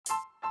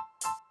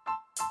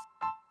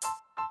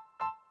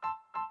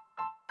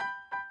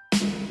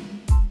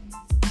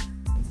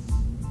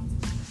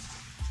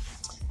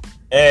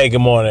Hey, good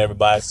morning,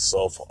 everybody. It's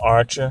Soulful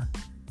Archer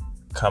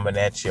coming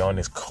at you on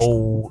this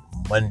cold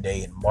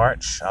Monday in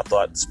March. I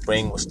thought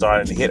spring was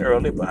starting to hit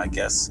early, but I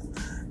guess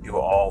you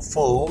were all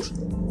fooled.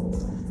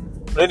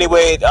 But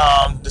anyway,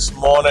 this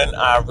morning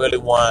I really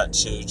want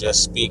to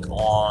just speak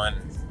on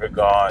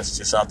regards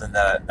to something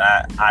that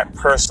I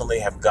personally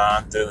have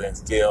gone through and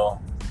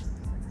feel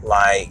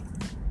like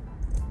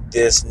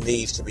this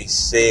needs to be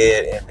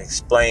said and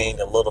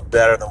explained a little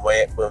better than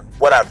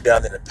what I've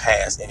done in the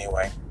past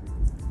anyway.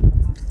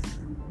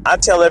 I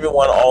tell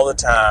everyone all the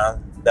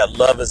time that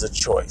love is a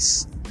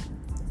choice.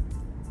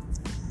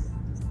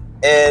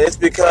 And it's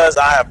because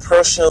I have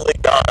personally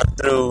gone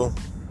through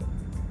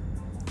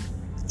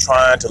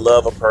trying to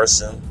love a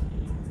person,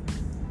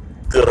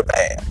 good or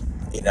bad,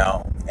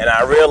 And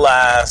I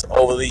realized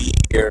over the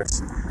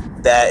years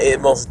that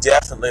it most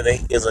definitely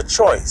is a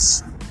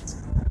choice.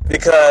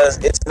 Because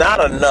it's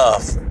not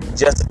enough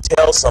just to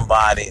tell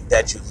somebody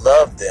that you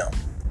love them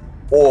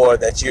or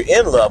that you're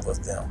in love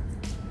with them.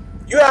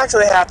 You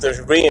actually have to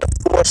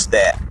reinforce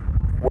that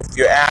with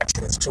your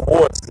actions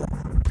towards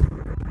them.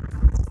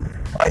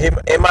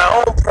 In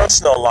my own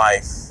personal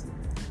life,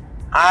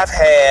 I've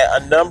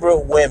had a number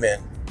of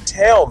women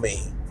tell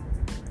me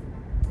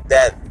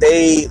that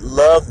they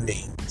love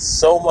me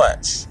so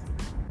much,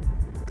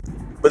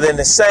 but in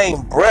the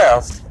same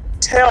breath,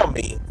 tell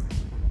me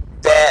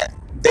that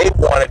they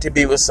wanted to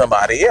be with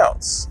somebody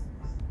else.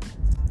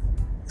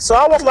 So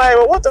I was like,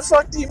 well, what the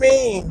fuck do you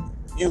mean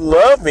you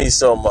love me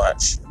so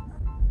much,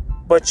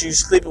 but you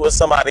sleeping with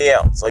somebody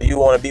else, or you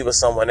want to be with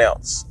someone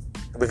else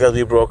because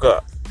we broke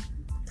up?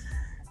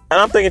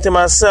 And I'm thinking to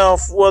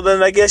myself, well,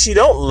 then I guess you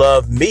don't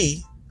love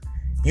me.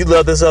 You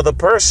love this other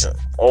person.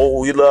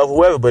 Oh, you love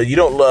whoever, but you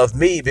don't love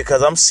me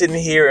because I'm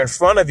sitting here in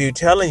front of you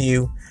telling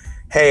you,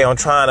 hey, I'm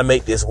trying to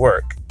make this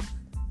work.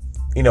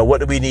 What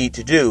do we need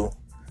to do?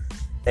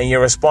 And your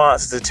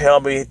response is to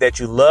tell me that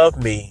you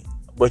love me,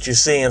 but you're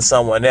seeing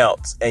someone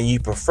else and you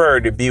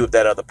prefer to be with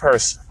that other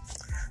person.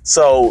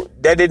 So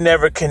that didn't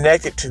ever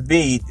connect it to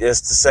me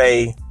as to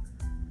say,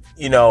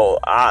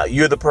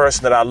 you're the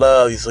person that I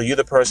love, so you're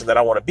the person that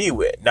I want to be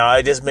with. Now,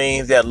 it just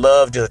means that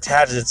love just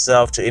attaches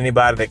itself to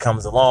anybody that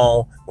comes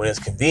along when it's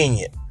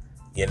convenient,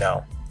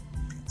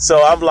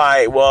 So I'm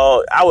like,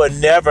 well, I would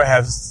never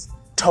have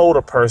told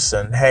a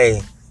person,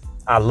 hey,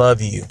 I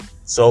love you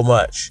so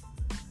much,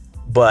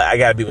 but I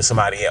got to be with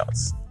somebody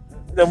else.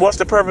 Then what's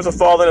the purpose of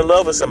falling in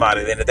love with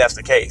somebody then if that's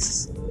the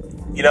case?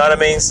 You know what I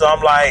mean? So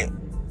I'm like,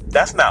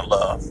 that's not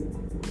love.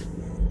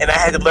 And I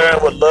had to learn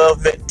what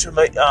love meant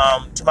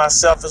to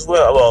myself as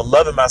well. Well,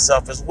 loving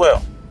myself as well.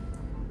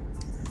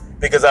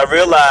 Because I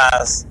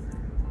realized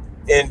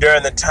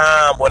during the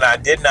time when I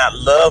did not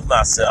love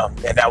myself,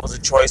 and that was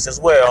a choice as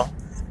well,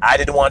 I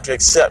didn't want to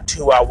accept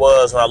who I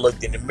was when I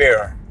looked in the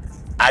mirror.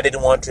 I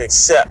didn't want to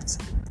accept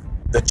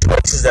the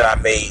choices that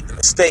I made, the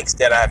mistakes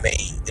that I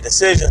made, the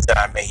decisions that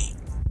I made.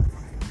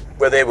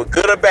 Whether they were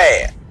good or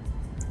bad,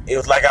 it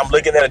was like I'm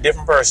looking at a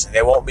different person.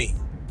 They won't be.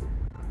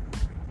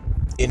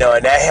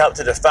 And that helped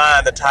to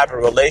define the type of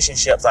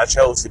relationships I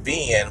chose to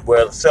be in,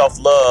 where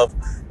self-love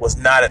was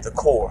not at the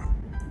core.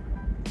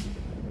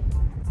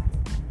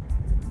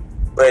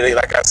 But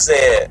like I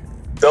said,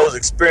 those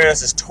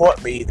experiences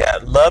taught me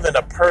that loving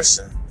a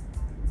person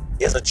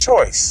is a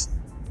choice.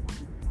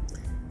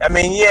 I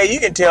mean, yeah, you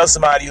can tell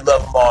somebody you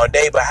love them all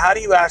day, but how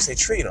do you actually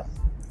treat them?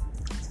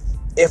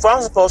 If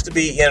I'm supposed to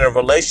be in a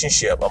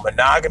relationship, a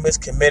monogamous,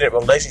 committed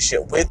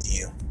relationship with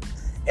you,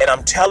 and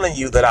I'm telling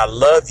you that I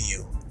love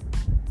you,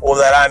 or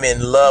that I'm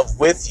in love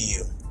with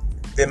you,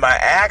 then my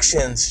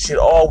actions should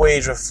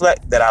always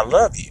reflect that I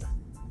love you.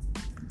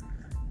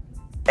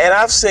 And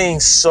I've seen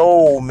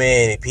so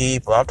many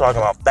people, I'm talking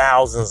about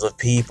thousands of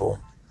people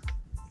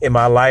in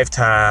my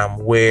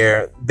lifetime,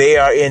 where they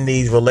are in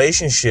these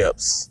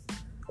relationships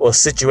or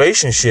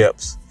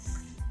situationships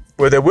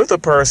where they're with a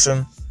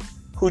person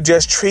who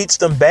just treats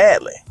them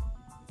badly,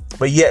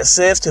 but yet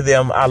says to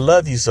them, I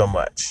love you so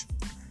much.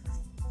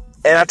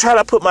 And I try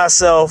to put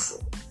myself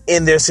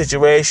in their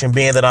situation,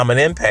 being that I'm an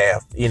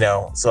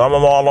empath, so I'm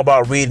all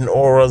about reading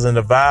auras and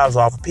the vibes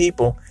off of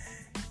people.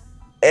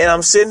 And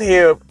I'm sitting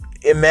here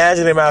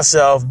imagining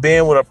myself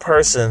being with a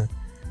person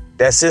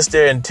that sits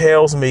there and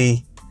tells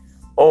me,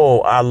 oh,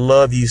 I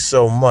love you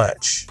so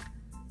much,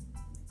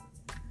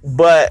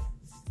 but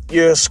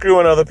you're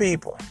screwing other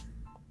people,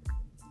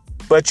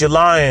 but you're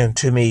lying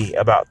to me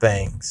about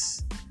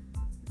things.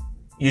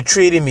 You're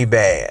treating me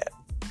bad.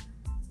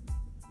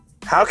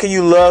 How can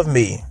you love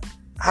me?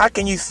 How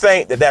can you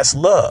think that that's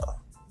love?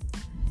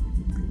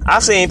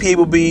 I've seen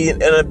people be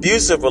in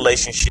abusive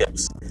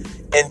relationships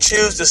and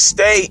choose to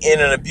stay in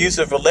an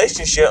abusive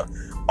relationship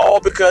all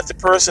because the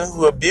person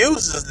who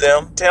abuses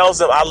them tells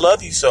them, I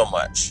love you so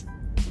much.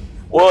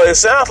 Well, it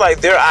sounds like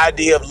their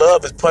idea of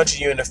love is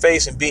punching you in the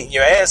face and beating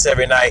your ass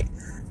every night.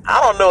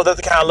 I don't know if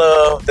that's the kind of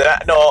love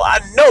that I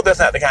know that's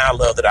not the kind of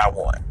love that I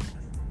want.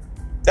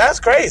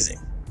 That's crazy.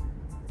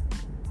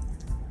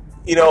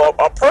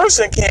 A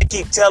person can't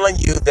keep telling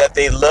you that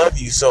they love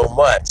you so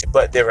much,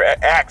 but their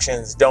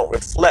actions don't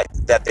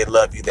reflect that they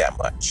love you that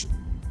much.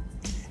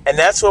 And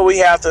that's where we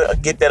have to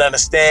get that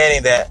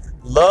understanding that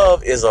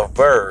love is a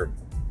verb.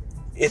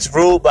 It's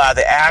ruled by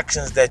the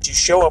actions that you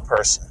show a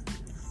person,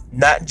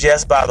 not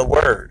just by the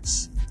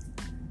words.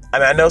 I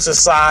mean, I know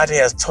society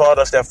has taught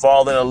us that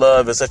falling in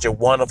love is such a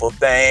wonderful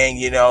thing,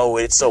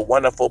 it's so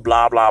wonderful,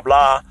 blah, blah,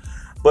 blah.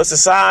 But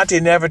society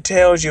never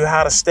tells you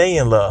how to stay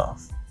in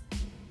love,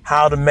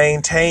 how to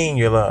maintain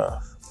your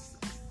love,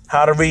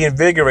 how to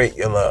reinvigorate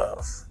your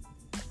love,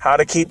 how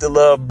to keep the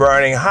love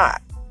burning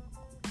hot.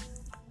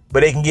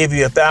 But they can give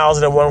you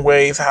 1,001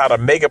 ways how to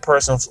make a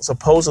person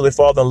supposedly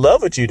fall in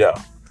love with you, though.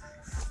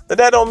 But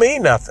that don't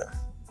mean nothing.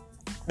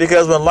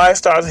 Because when life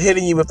starts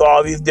hitting you with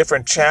all these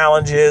different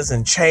challenges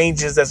and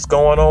changes that's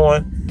going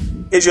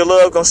on, is your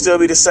love going to still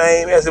be the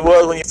same as it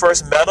was when you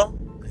first met them?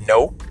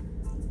 No.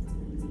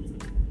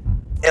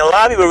 And a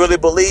lot of people really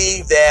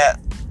believe that,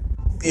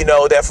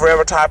 that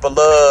forever type of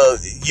love,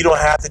 you don't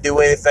have to do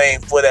anything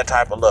for that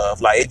type of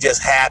love. Like it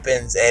just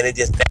happens and it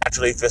just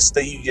naturally,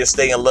 you just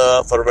stay in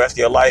love for the rest of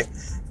your life.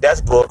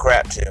 That's bull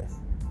crap too.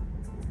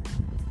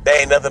 That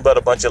ain't nothing but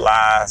a bunch of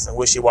lies and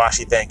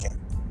wishy-washy thinking.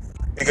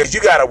 Because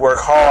you got to work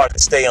hard to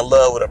stay in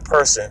love with a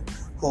person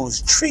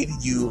who's treating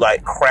you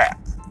like crap,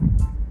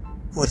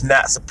 who's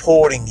not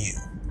supporting you,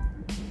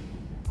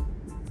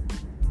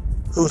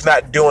 who's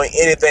not doing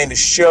anything to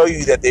show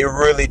you that they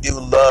really do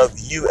love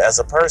you as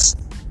a person.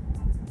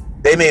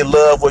 They may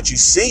love what you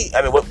see,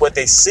 what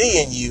they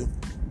see in you.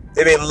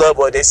 They may love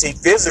what they see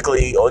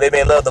physically, or they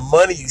may love the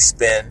money you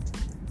spend,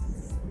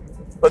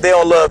 but they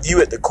don't love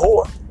you at the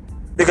core.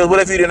 Because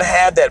what if you didn't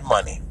have that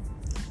money?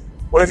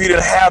 What if you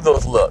didn't have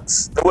those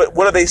looks? What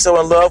are they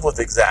so in love with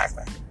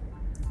exactly?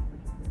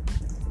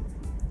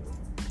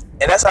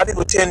 And that's how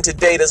people tend to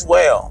date as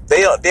well.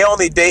 They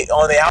only date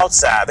on the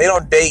outside. They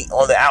don't date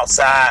on the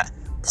outside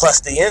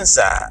plus the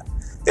inside.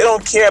 They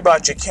don't care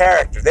about your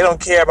character. They don't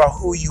care about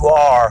who you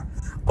are,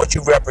 what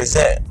you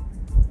represent,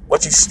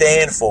 what you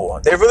stand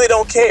for. They really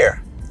don't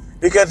care.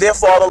 Because they'll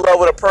fall in love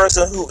with a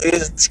person who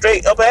is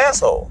straight up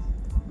asshole.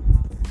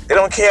 They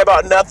don't care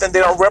about nothing.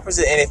 They don't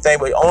represent anything.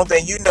 But the only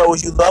thing you know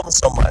is you love them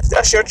so much.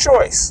 That's your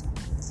choice.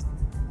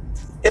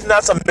 It's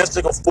not some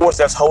mystical force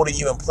that's holding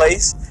you in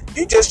place.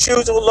 You just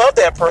choose to love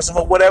that person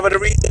for whatever the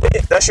reason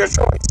is. That's your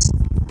choice.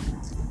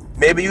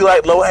 Maybe you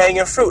like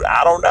low-hanging fruit.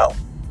 I don't know.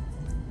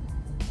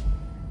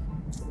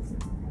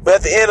 But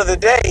at the end of the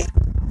day,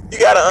 you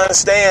got to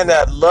understand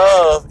that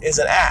love is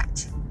an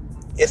act.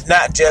 It's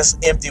not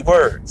just empty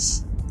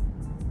words.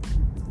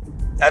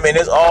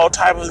 There's all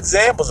types of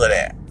examples of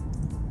that,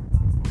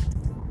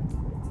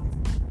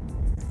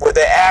 where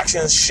their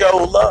actions show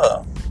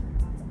love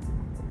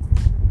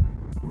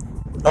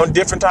on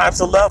different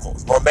types of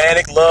levels.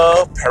 Romantic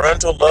love,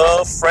 parental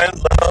love, friend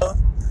love,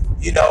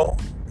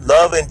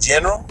 love in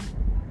general.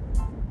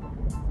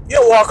 You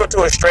don't walk up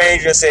to a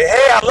stranger and say,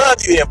 hey, I love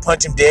you, and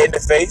punch him dead in the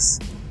face.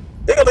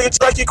 They're going to look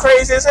at you like you're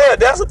crazy as hell.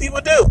 That's what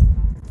people do.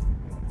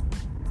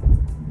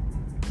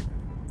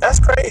 That's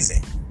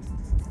crazy.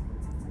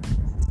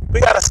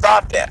 We got to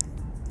stop that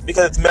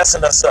because it's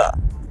messing us up.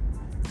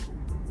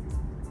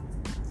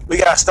 We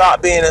got to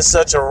stop being in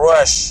such a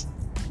rush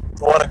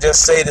to want to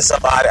just say to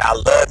somebody, I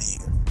love you,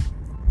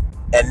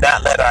 and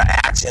not let our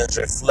actions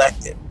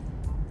reflect it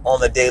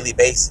on a daily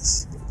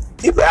basis.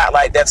 People act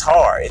like that's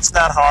hard. It's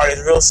not hard.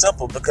 It's real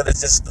simple because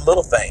it's just the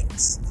little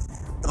things.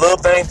 The little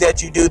things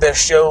that you do that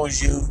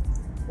shows you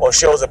or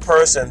shows a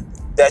person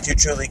that you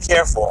truly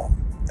care for.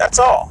 That's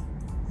all.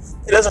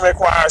 It doesn't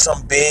require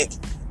some big,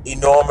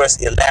 enormous,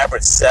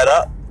 elaborate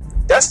setup.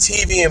 That's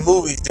TV and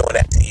movies doing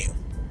that to you.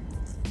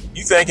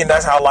 You thinking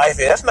that's how life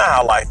is. That's not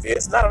how life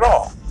is. Not at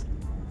all.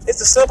 It's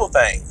the simple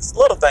things,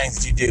 little things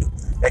that you do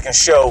that can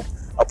show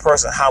a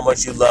person how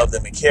much you love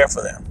them and care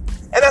for them.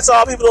 And that's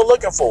all people are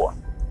looking for.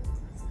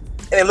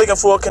 And they're looking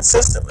for it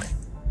consistently.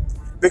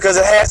 Because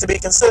it has to be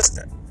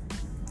consistent.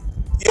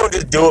 You don't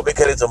just do it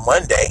because it's a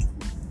Monday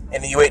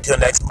and then you wait till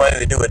next Monday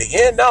to do it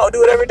again. No,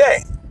 do it every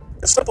day.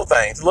 The simple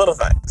things, the little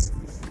things.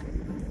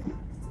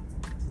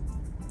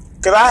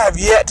 Because I have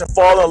yet to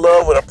fall in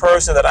love with a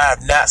person that I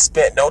have not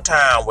spent no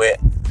time with,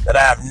 that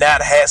I have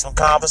not had some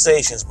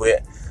conversations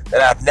with, that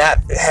I have not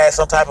had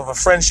some type of a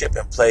friendship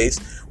in place,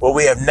 where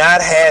we have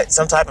not had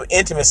some type of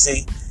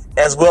intimacy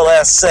as well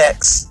as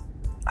sex.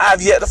 I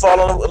have yet to fall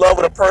in love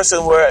with a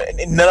person where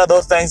none of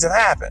those things have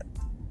happened.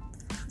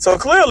 So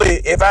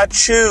clearly, if I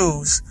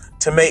choose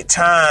to make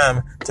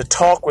time to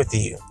talk with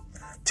you,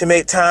 to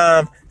make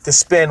time to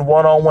spend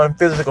one-on-one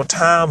physical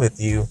time with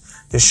you,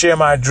 to share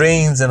my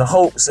dreams and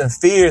hopes and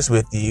fears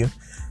with you,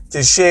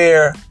 to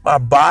share my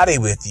body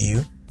with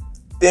you,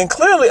 then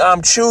clearly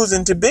I'm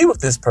choosing to be with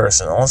this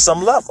person on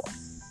some level.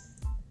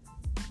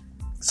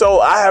 So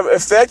I have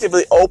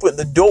effectively opened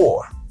the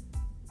door.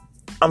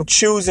 I'm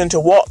choosing to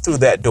walk through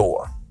that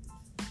door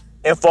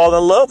and fall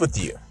in love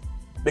with you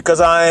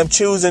because I am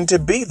choosing to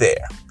be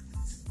there.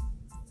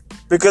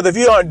 Because if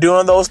you aren't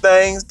doing those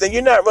things, then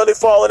you're not really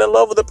falling in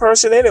love with the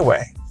person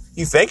anyway.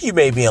 You think you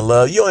may be in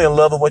love. You're only in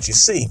love with what you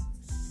see.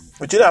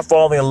 But you're not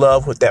falling in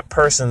love with that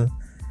person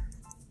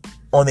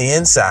on the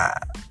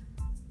inside.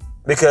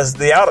 Because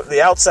the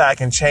outside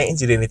can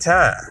change at any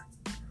time.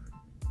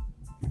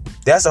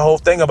 That's the whole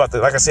thing about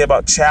like I said,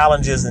 about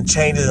challenges and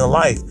changes in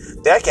life.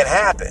 That can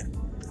happen.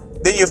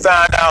 Then you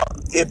find out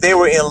if they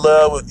were in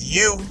love with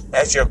you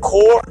as your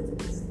core,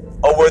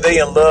 or were they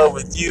in love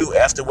with you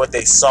as to what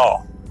they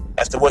saw,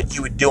 as to what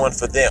you were doing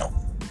for them.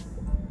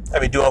 I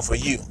mean, doing for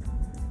you.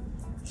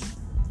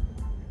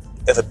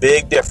 There's a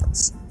big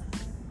difference.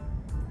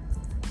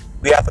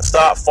 We have to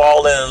stop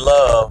falling in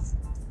love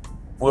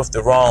with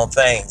the wrong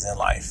things in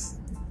life.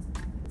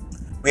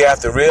 We have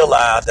to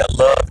realize that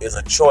love is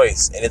a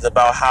choice, and it's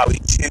about how we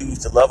choose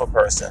to love a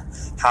person,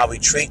 how we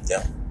treat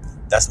them.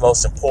 That's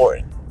most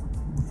important.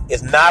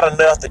 It's not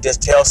enough to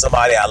just tell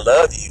somebody I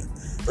love you,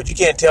 but you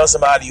can't tell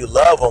somebody you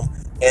love them,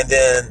 and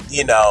then,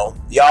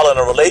 y'all in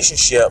a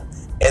relationship,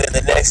 and then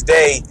the next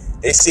day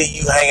they see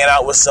you hanging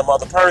out with some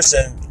other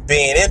person,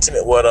 being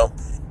intimate with them,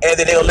 and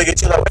then they'll look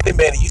at you like, wait a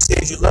minute, you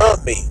said you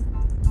love me.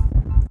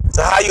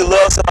 So how you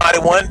love somebody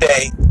one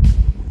day,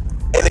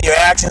 and then your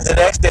actions the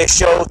next day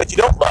show that you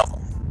don't love them.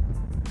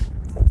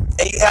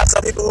 And you have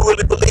some people who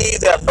really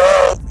believe that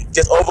love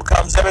just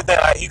overcomes everything.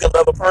 Like, you can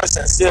love a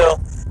person and still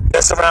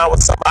mess around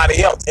with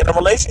somebody else in a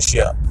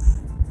relationship.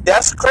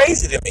 That's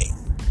crazy to me.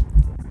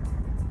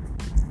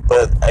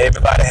 But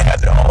everybody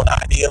has their own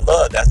idea of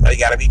love. That's why you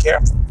got to be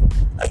careful.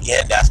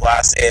 Again, that's why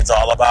I say it's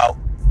all about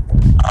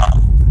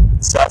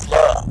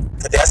self-love.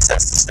 Because that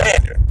sets the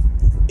standard.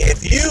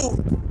 If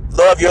you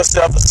love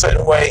yourself a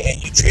certain way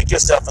and you treat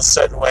yourself a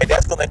certain way,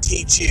 that's going to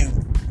teach you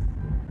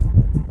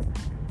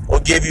or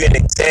give you an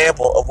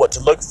example of what to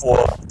look for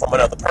from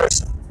another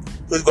person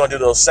who's going to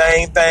do those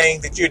same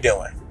things that you're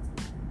doing.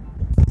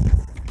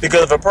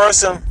 Because if a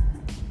person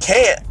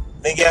can't,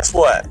 then guess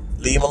what?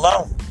 Leave them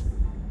alone.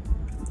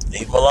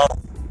 Leave them alone.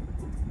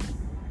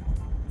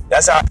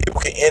 That's how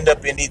people can end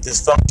up in these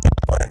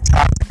dysfunctional and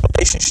toxic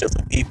relationships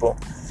with people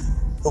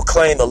who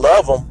claim to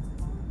love them,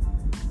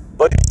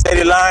 but they're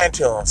steady lying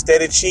to them,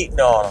 steady cheating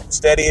on them,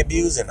 steady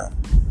abusing them,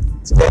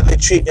 steadily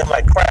treating them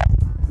like crap,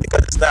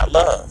 because it's not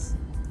love.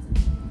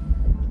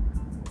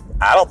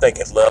 I don't think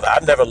it's love.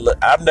 I've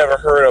never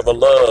heard of a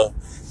love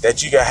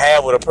that you can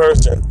have with a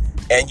person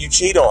and you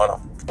cheat on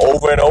them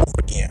over and over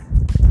again,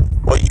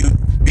 or you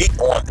beat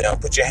on them,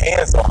 put your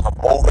hands on them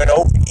over and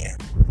over again,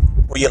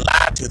 or you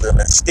lie to them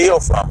and steal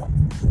from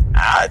them.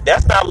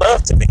 That's not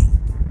love to me.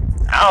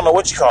 I don't know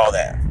what you call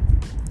that.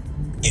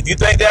 If you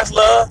think that's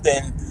love,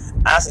 then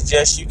I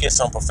suggest you get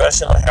some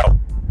professional help,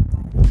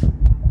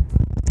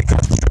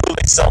 because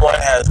truly someone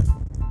has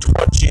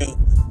taught you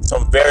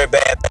some very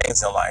bad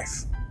things in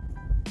life.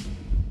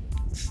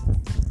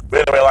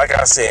 But anyway, like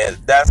I said,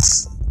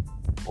 that's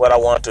what I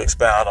wanted to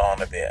expound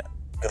on a bit.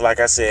 Because like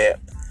I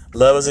said,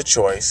 love is a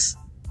choice.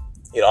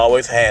 It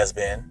always has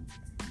been.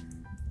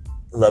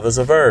 Love is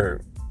a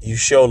verb. You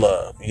show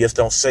love. You just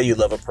don't say you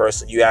love a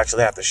person. You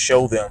actually have to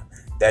show them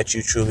that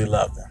you truly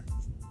love them.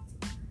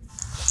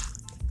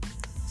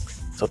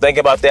 So think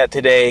about that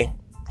today.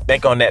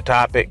 Think on that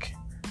topic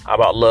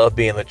about love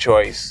being a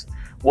choice.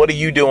 What are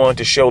you doing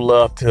to show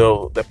love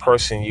to the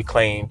person you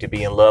claim to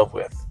be in love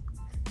with?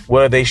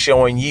 What are they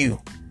showing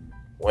you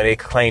when they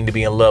claim to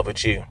be in love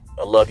with you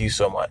or love you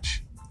so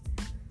much?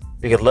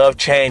 Because love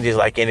changes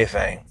like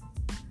anything.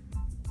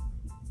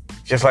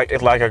 Just like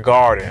it's like a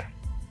garden.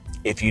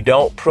 If you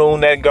don't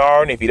prune that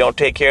garden, if you don't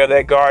take care of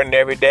that garden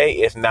every day,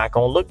 it's not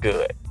going to look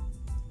good.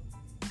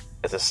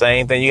 It's the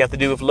same thing you have to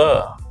do with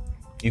love.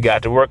 You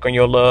got to work on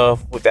your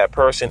love with that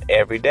person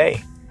every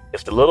day.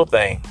 It's the little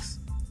things,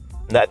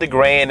 not the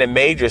grand and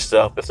major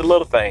stuff. It's the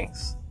little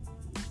things.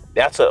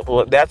 That's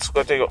what's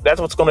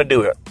going to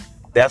do it.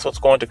 That's what's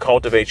going to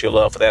cultivate your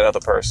love for that other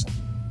person.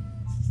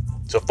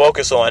 So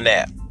focus on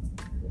that.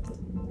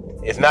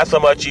 It's not so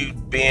much you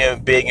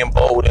being big and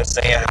bold and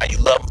saying how you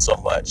love them so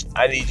much.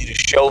 I need you to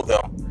show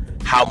them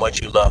how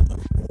much you love them.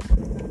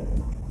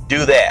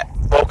 Do that.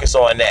 Focus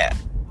on that.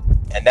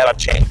 And that'll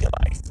change your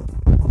life.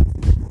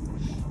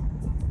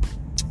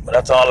 But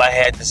that's all I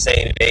had to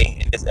say today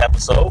in this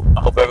episode.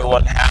 I hope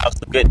everyone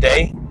has a good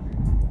day.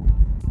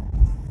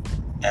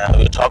 And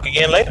we'll talk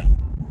again later.